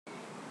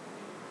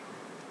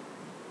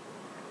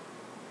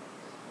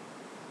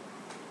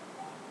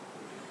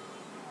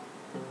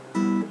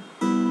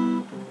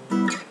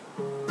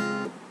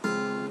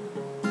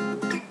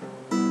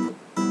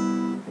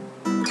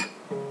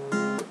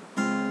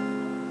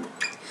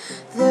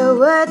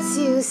words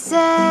you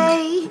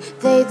say,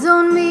 they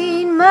don't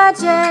mean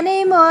much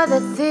anymore. The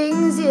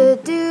things you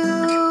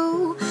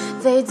do,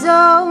 they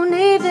don't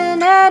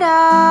even add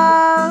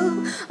up.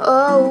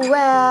 Oh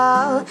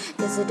well,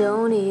 guess I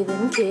don't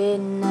even care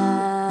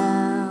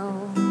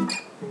now.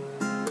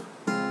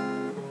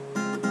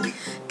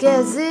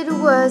 Guess it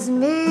was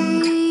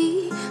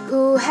me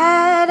who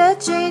had a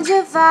change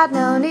of heart.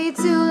 No need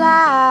to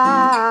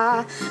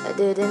lie, I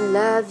didn't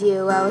love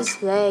you, I was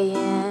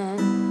playing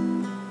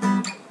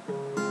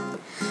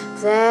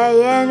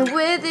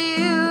with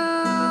you.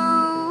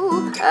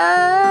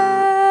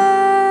 Oh,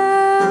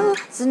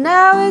 so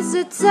now is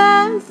the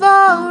time for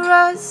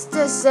us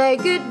to say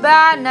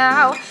goodbye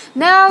now.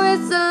 Now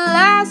is the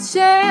last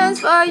chance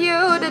for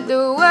you to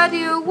do what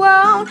you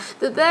want.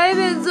 But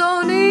baby,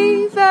 don't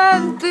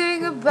even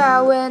think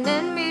about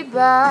winning me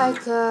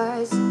back,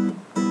 'cause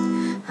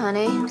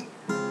honey,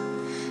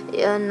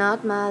 you're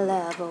not my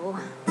level.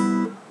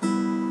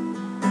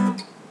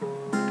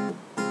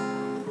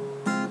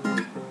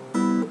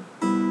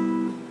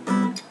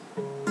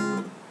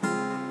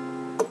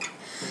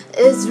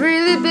 It's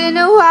really been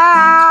a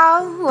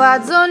while, why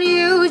don't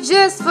you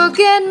just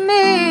forget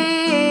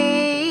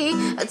me?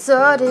 I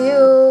told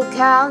you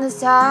countless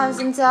times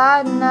I'm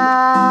tired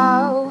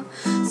now.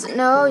 So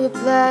know your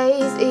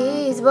place,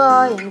 ease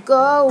boy, and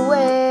go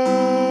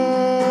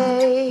away.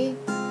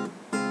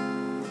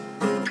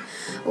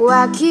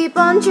 Why keep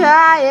on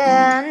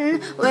trying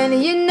when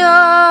you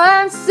know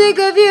I'm sick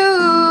of you?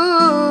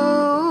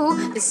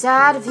 The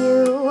sight of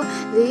you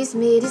leaves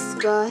me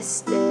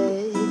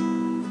disgusted.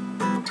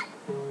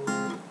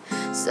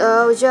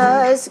 So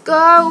just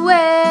go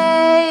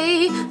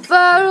away,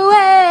 far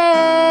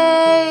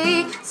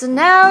away. So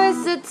now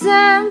is the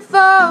time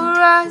for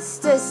us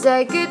to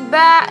say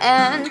goodbye,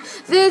 and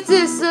this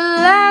is the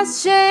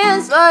last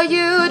chance for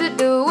you to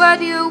do what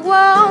you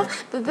want.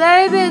 But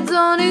baby,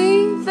 don't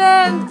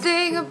even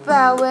think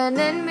about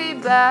winning me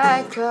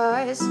back,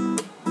 'cause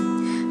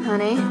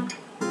honey,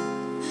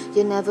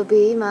 you'll never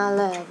be my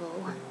level.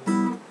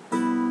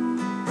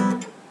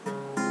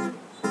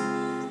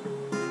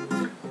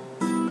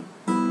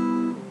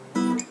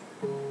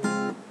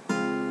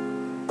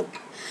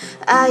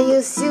 I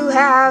used to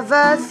have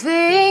a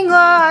thing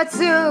or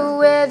two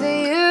with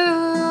you,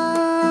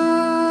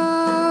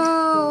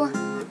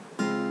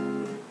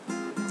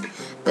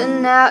 but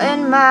now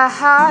in my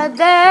heart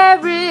there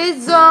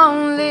is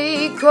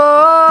only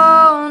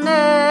coldness.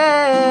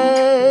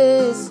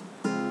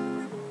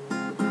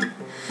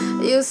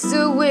 Used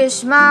to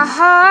wish my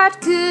heart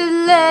could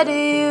let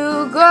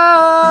you go.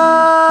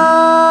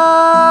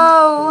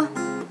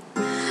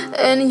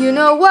 And you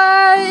know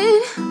what?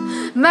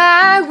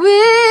 My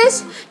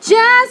wish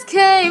just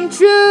came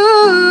true.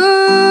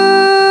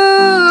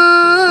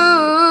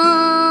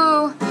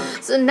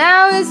 So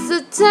now is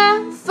the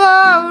time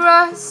for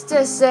us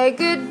to say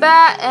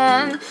goodbye,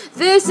 and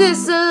this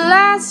is the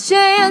last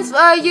chance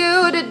for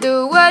you to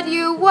do what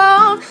you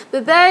want.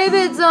 But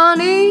baby,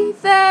 don't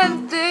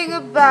even think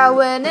about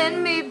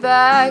winning me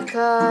back,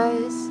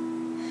 'cause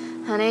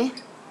honey,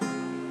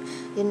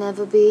 you'll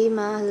never be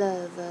my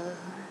lover.